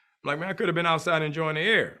 minutes. I'm like, man, I could have been outside enjoying the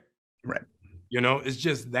air. Right. It's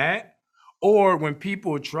just that. Or when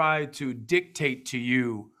people try to dictate to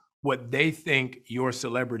you what they think your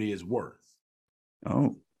celebrity is worth.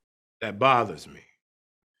 Oh. That bothers me.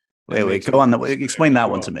 Wait, go on. Explain that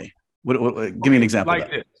one to me. Give me an example. Like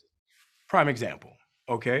this. Prime example.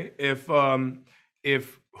 Okay. If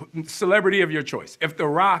celebrity of your choice, if The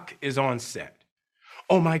Rock is on set,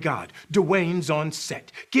 oh my God, Dwayne's on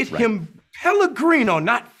set. Get him Pellegrino,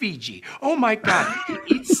 not Fiji. Oh my God,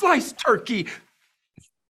 he eats sliced turkey.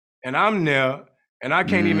 And I'm there, and I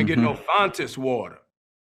can't even get no Fontis water.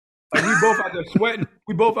 Like, we both out there sweating.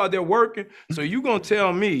 We both out there working. So you gonna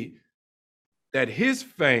tell me that his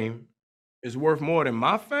fame is worth more than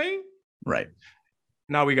my fame? Right.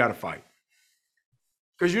 Now we got to fight.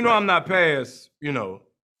 Because I'm not past, the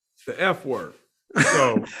F word.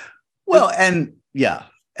 So. Well, and yeah.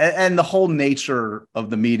 And the whole nature of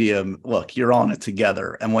the medium, look, you're on it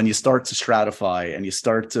together. And when you start to stratify and you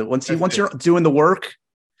start to, once you're doing the work,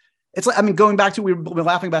 it's like, going back to, we've been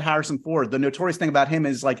laughing about Harrison Ford. The notorious thing about him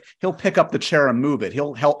is like, he'll pick up the chair and move it.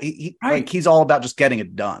 He'll help. Like, he's all about just getting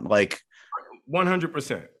it done. Like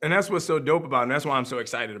 100%. And that's what's so dope about it. And that's why I'm so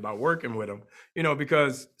excited about working with him,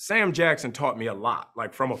 because Sam Jackson taught me a lot,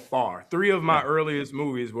 like from afar. 3 of my earliest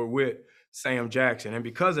movies were with Sam Jackson. And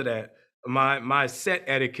because of that, my set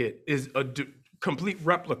etiquette is a complete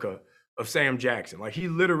replica of Sam Jackson. Like, he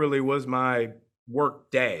literally was my work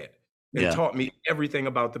dad and taught me everything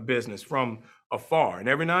about the business from afar. And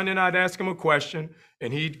every now and then I'd ask him a question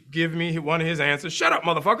and he'd give me one of his answers. Shut up,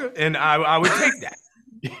 motherfucker. And I would take that,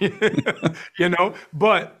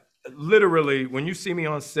 but literally when you see me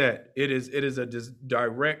on set, it is a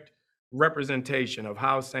direct representation of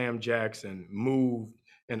how Sam Jackson moved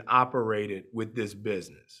and operated with this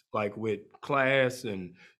business, like with class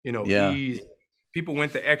and, ease. People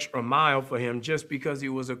went the extra mile for him just because he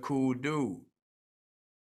was a cool dude.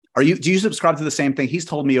 Do you subscribe to the same thing? He's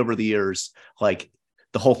told me over the years, like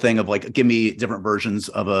the whole thing of like, give me different versions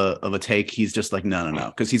of a take. He's just like,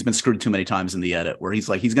 no. Cause he's been screwed too many times in the edit where he's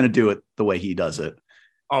like, he's going to do it the way he does it.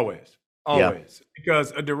 Always.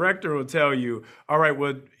 Because a director will tell you, all right,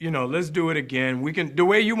 well, let's do it again. The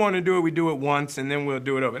way you want to do it, we do it once and then we'll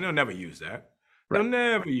do it over. And they'll never use that. They'll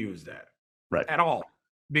never use that at all.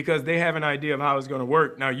 Because they have an idea of how it's going to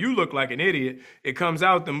work. Now you look like an idiot. It comes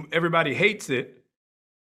out, everybody hates it.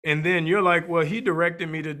 And then you're like, well, he directed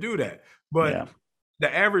me to do that. But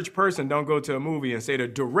the average person don't go to a movie and say the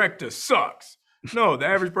director sucks. No, the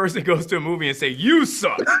average person goes to a movie and say, you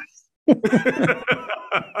suck.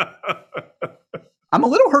 I'm a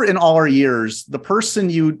little hurt in all our years. The person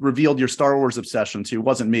you revealed your Star Wars obsession to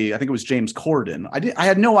wasn't me. I think it was James Corden. I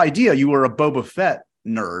had no idea you were a Boba Fett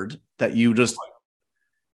nerd, that you just...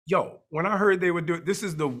 Yo, when I heard they would do it, this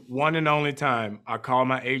is the one and only time I called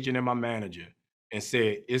my agent and my manager and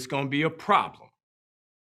said, it's going to be a problem,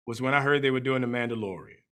 was when I heard they were doing The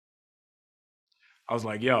Mandalorian. I was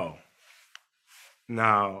like, yo,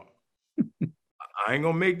 now, I ain't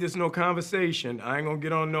going to make this no conversation. I ain't going to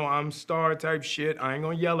get on no I'm star type shit. I ain't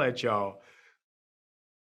going to yell at y'all.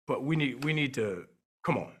 But we need to,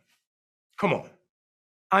 come on.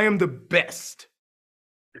 I am the best.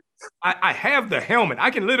 I have the helmet.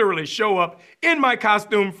 I can literally show up in my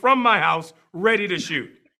costume from my house, ready to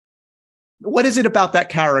shoot. What is it about that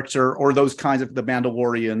character or those kinds of the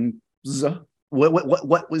Mandalorians?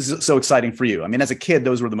 What was so exciting for you? I mean, as a kid,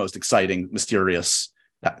 those were the most exciting, mysterious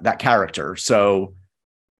that character. So,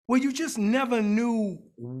 well, you just never knew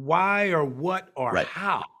why or what or right.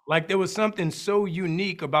 how. Like there was something so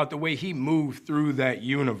unique about the way he moved through that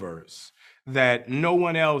universe that no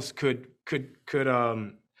one else could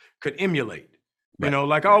emulate. You know,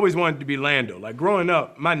 like I always wanted to be Lando. Like growing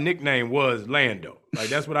up, my nickname was Lando. Like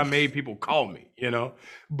that's what I made people call me, you know.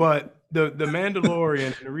 But the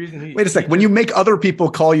Mandalorian, the reason he wait a second, when you make other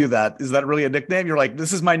people call you that, is that really a nickname? You're like,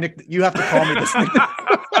 this is my nickname. You have to call me this nickname.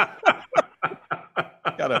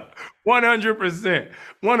 Got it. 100%.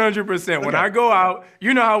 100%. When I go out,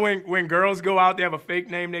 you know how when girls go out, they have a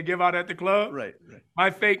fake name they give out at the club? Right.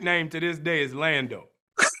 My fake name to this day is Lando.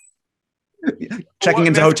 Checking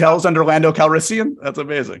into hotels under Lando Calrissian? That's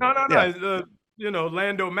amazing. No. Yeah. It's,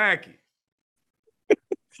 Lando Mackie.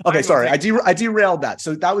 Okay, sorry. I derailed that.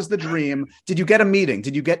 So that was the dream. Did you get a meeting?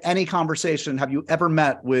 Did you get any conversation? Have you ever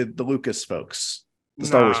met with the Lucas folks, the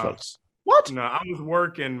Star Wars folks? What? No, I was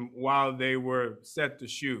working while they were set to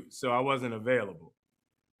shoot, so I wasn't available.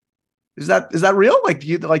 Is that real? Like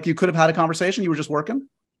you could have had a conversation. You were just working?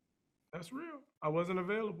 That's real. I wasn't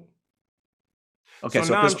available. Okay,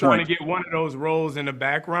 so now I'm trying to get one of those roles in the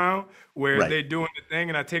background where they're doing the thing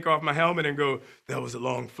and I take off my helmet and go, that was a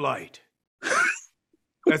long flight.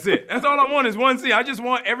 That's it. That's all I want is one scene. I just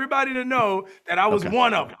want everybody to know that I was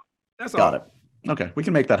one of them. That's all. Got it. Okay, we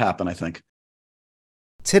can make that happen, I think.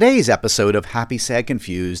 Today's episode of Happy, Sad,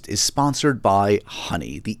 Confused is sponsored by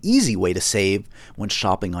Honey, the easy way to save when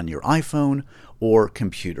shopping on your iPhone or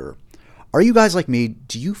computer. Are you guys like me?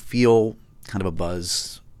 Do you feel kind of a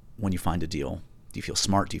buzz when you find a deal? Do you feel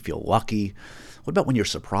smart? Do you feel lucky? What about when you're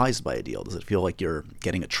surprised by a deal? Does it feel like you're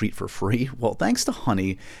getting a treat for free? Well, thanks to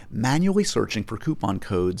Honey, manually searching for coupon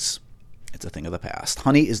codes, it's a thing of the past.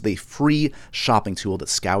 Honey is the free shopping tool that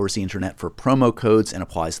scours the internet for promo codes and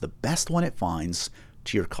applies the best one it finds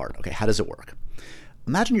to your cart. Okay, how does it work?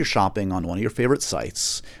 Imagine you're shopping on one of your favorite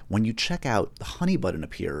sites. When you check out, the Honey button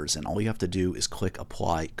appears, and all you have to do is click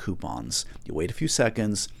Apply Coupons. You wait a few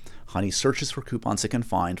seconds. Honey searches for coupons it can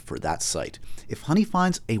find for that site. If Honey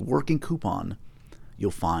finds a working coupon,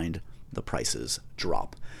 you'll find the prices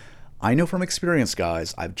drop. I know from experience,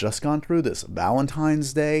 guys. I've just gone through this.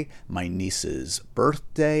 Valentine's Day, my niece's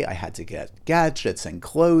birthday, I had to get gadgets and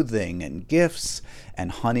clothing and gifts, and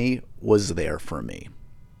Honey was there for me.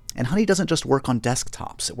 And Honey doesn't just work on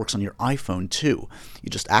desktops. It works on your iPhone too. You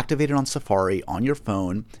just activate it on Safari on your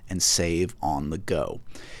phone and save on the go.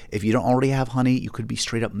 If you don't already have Honey, you could be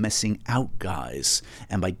straight up missing out, guys.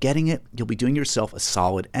 And by getting it, you'll be doing yourself a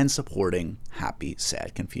solid and supporting Happy,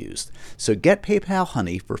 Sad, Confused. So get PayPal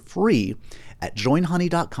Honey for free at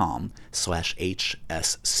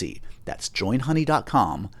joinhoney.com/HSC. That's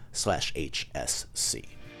joinhoney.com/HSC.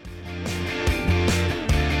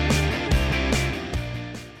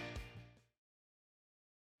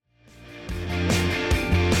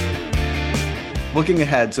 Looking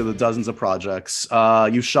ahead to the dozens of projects,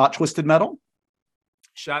 you shot Twisted Metal?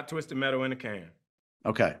 Shot Twisted Metal in a can.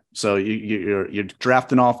 Okay, so you're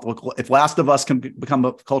drafting off. If Last of Us can become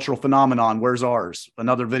a cultural phenomenon, where's ours?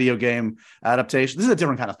 Another video game adaptation. This is a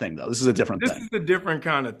different kind of thing, though. This is a different thing. This is a different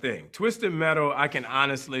kind of thing. Twisted Metal, I can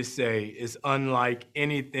honestly say, is unlike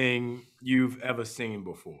anything you've ever seen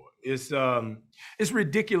before. It's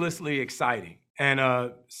ridiculously exciting.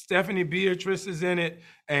 And Stephanie Beatrice is in it,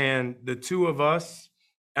 and the two of us.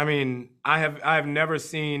 I mean, I've never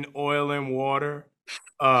seen oil and water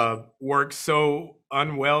work so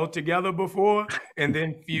unwell together before, and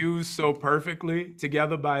then fuse so perfectly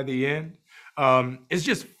together by the end. It's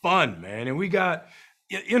just fun, man. And we got,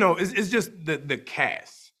 it's just the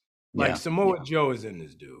cast. Like Samoa Joe is in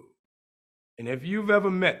this dude, and if you've ever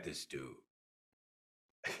met this dude,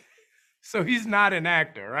 so he's not an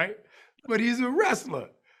actor, right? But he's a wrestler.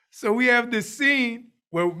 So we have this scene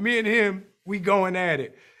where me and him, we going at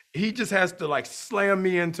it. He just has to like slam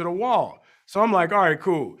me into the wall. So I'm like, all right,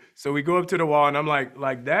 cool. So we go up to the wall and I'm like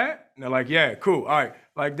that? And they're like, yeah, cool. All right,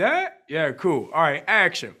 like that? Yeah, cool. All right,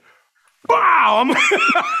 action. Wow!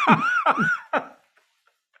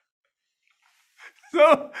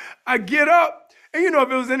 So I get up, and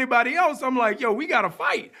if it was anybody else, I'm like, yo, we got to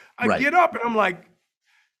fight. I get up and I'm like,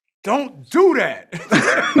 don't do that.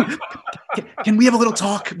 Can we have a little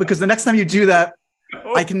talk? Because the next time you do that,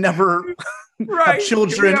 I can never have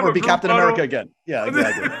children or be Captain America again. Yeah,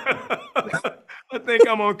 exactly. I think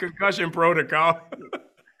I'm on concussion protocol.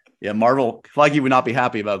 Yeah, Marvel, Feige would not be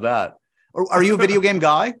happy about that. Are you a video game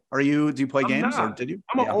guy? Do you play games? Or did you?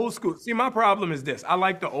 I'm an old school. See, my problem is this. I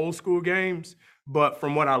like the old school games, But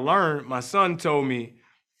from what I learned, my son told me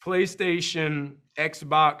PlayStation,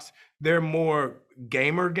 Xbox, they're more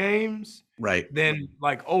gamer games Right. than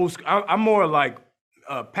like old school. I'm more like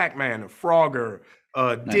Pac-Man, Frogger,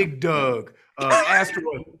 Yeah. Dig Dug,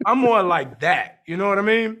 Asteroid. I'm more like that. You know what I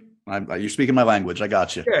mean? You're speaking my language. I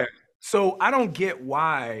got you. Yeah. So I don't get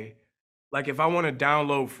why, like if I want to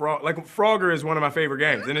download Frog, like Frogger is one of my favorite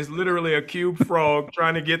games, and it's literally a cube frog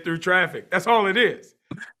trying to get through traffic. That's all it is.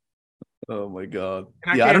 Oh my God.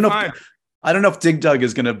 And Yeah, I can't find it. I don't know if Dig Dug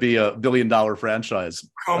is going to be a $1 billion franchise.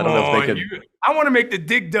 Come I don't know if they on, could. I want to make the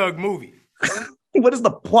Dig Dug movie. What is the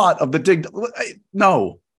plot of the Dig?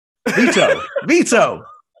 No, veto, veto.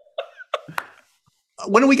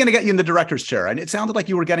 When are we going to get you in the director's chair? And it sounded like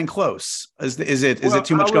you were getting close. Is it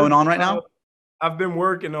too much going on right now? I've been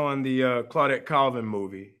working on the Claudette Colvin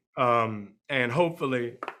movie, and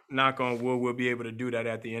hopefully, knock on wood, we'll be able to do that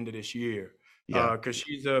at the end of this year. Yeah. Because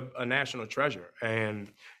she's a national treasure,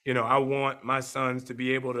 and I want my sons to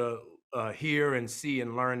be able to hear and see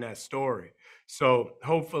and learn that story. So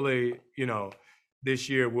hopefully, this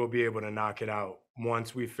year we'll be able to knock it out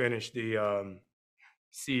once we finish the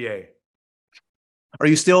CA. Are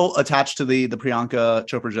you still attached to the Priyanka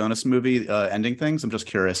Chopra Jonas movie ending things? I'm just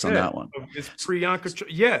curious on that one. It's Priyanka.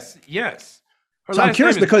 Yes. Her So I'm last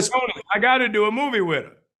curious name is because Jonas. I got to do a movie with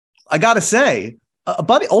her. I got to say,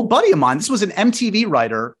 old buddy of mine, this was an MTV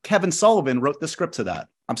writer, Kevin Sullivan, wrote the script to that.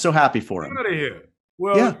 I'm so happy for him. Get out of here.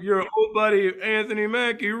 Well, Yeah. your old buddy Anthony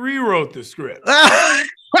Mackie rewrote the script.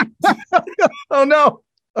 Oh no.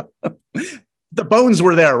 The bones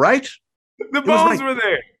were there, right? The bones were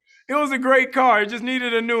there. It was a great car. It just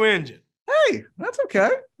needed a new engine. Hey, that's okay.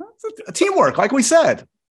 That's a teamwork, like we said.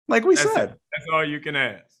 That's all you can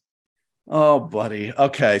ask. Oh, buddy.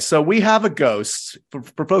 Okay, so we have a ghost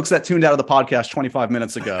for folks that tuned out of the podcast 25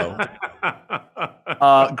 minutes ago.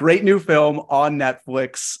 Great new film on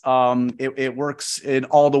Netflix. It works in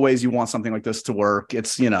all the ways you want something like this to work.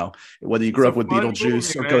 It's whether you grew up with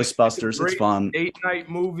Beetlejuice or Ghostbusters, it's fun. 8-night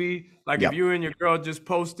movie. Like Yep. if you and your girl just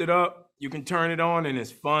post it up, you can turn it on and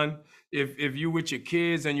it's fun. If you with your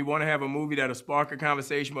kids and you want to have a movie that'll spark a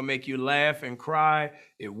conversation but make you laugh and cry,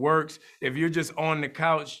 it works. If you're just on the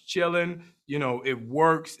couch chilling, it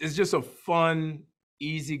works. It's just a fun,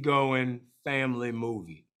 easygoing family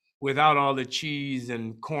movie without all the cheese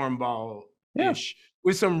and cornball-ish,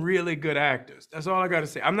 with some really good actors. That's all I got to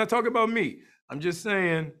say. I'm not talking about me. I'm just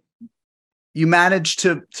saying. You managed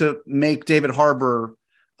to make David Harbour.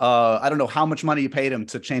 I don't know how much money you paid him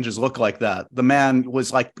to change his look like that. The man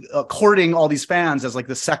was like courting all these fans as like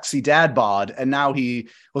the sexy dad bod, and now he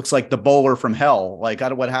looks like the bowler from hell. Like, I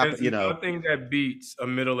don't know what happened. There's nothing that beats a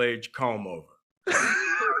middle-aged comb over.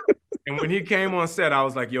 And when he came on set, I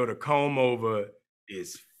was like, "Yo, the comb over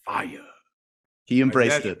is fire." He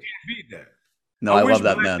embraced it. You can't beat that. No, I wish love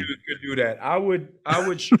that black man. dudes could do that. I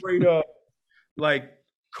would straight up like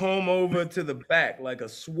comb over to the back like a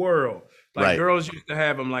swirl. Like Right. girls used to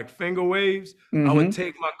have them like finger waves. I would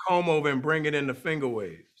take my comb over and bring it into finger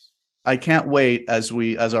waves. I can't wait as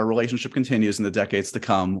our relationship continues in the decades to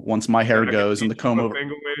come. Once my hair goes and the comb over.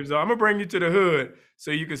 Finger waves. I'm gonna bring you to the hood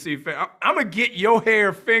so you can see. I'm gonna get your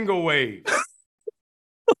hair finger wave.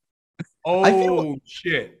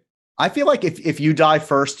 Shit. I feel like if you die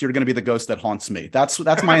first, you're going to be the ghost that haunts me. That's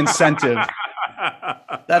my incentive.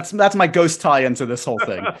 That's my ghost tie into this whole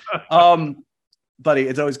thing. Buddy,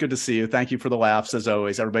 it's always good to see you. Thank you for the laughs as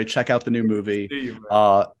always. Everybody check out the new movie. See you,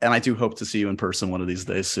 man. And I do hope to see you in person one of these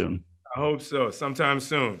days soon. I hope so. Sometime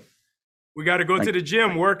soon. We got to go to the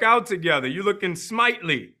gym, work out together. You looking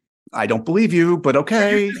smitely. I don't believe you, but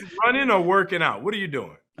okay. Are you just running or working out? What are you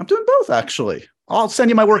doing? I'm doing both, actually. I'll send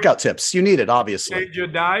you my workout tips. You need it, obviously. Change your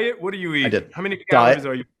diet? What are you eating? I did. How many calories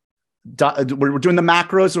are you? We're doing the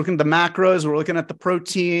macros. We're looking at the macros. We're looking at the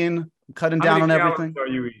protein. Cutting down on everything. Are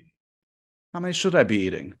you eating? How many should I be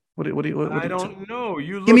eating? What I don't know.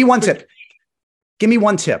 Give me one tip. Give me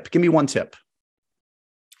one tip. Give me one tip.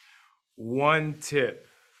 One tip.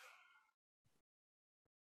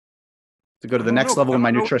 To go to the next level in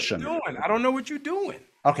my nutrition. I don't know what you're doing.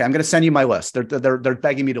 Okay, I'm going to send you my list. They're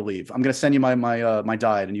begging me to leave. I'm going to send you my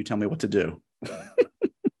diet, and you tell me what to do.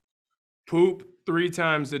 Poop 3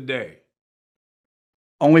 times a day.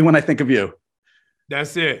 Only when I think of you.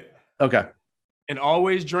 That's it. Okay. And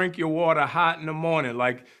always drink your water hot in the morning.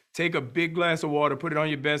 Like take a big glass of water, put it on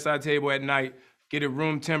your bedside table at night, get it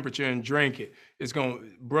room temperature and drink it. It's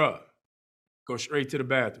going, go straight to the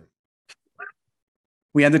bathroom.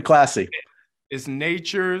 We ended classy. It's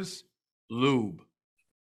nature's lube.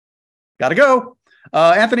 Gotta go.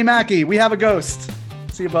 Anthony Mackie, we have a ghost.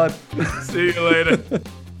 See you, bud. See you later.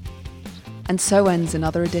 And so ends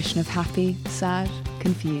another edition of Happy, Sad,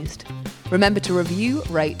 Confused. Remember to review,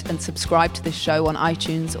 rate, and subscribe to this show on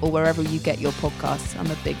iTunes or wherever you get your podcasts. I'm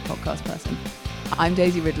a big podcast person. I'm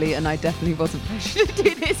Daisy Ridley, and I definitely wasn't pressured to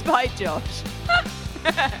do this by Josh.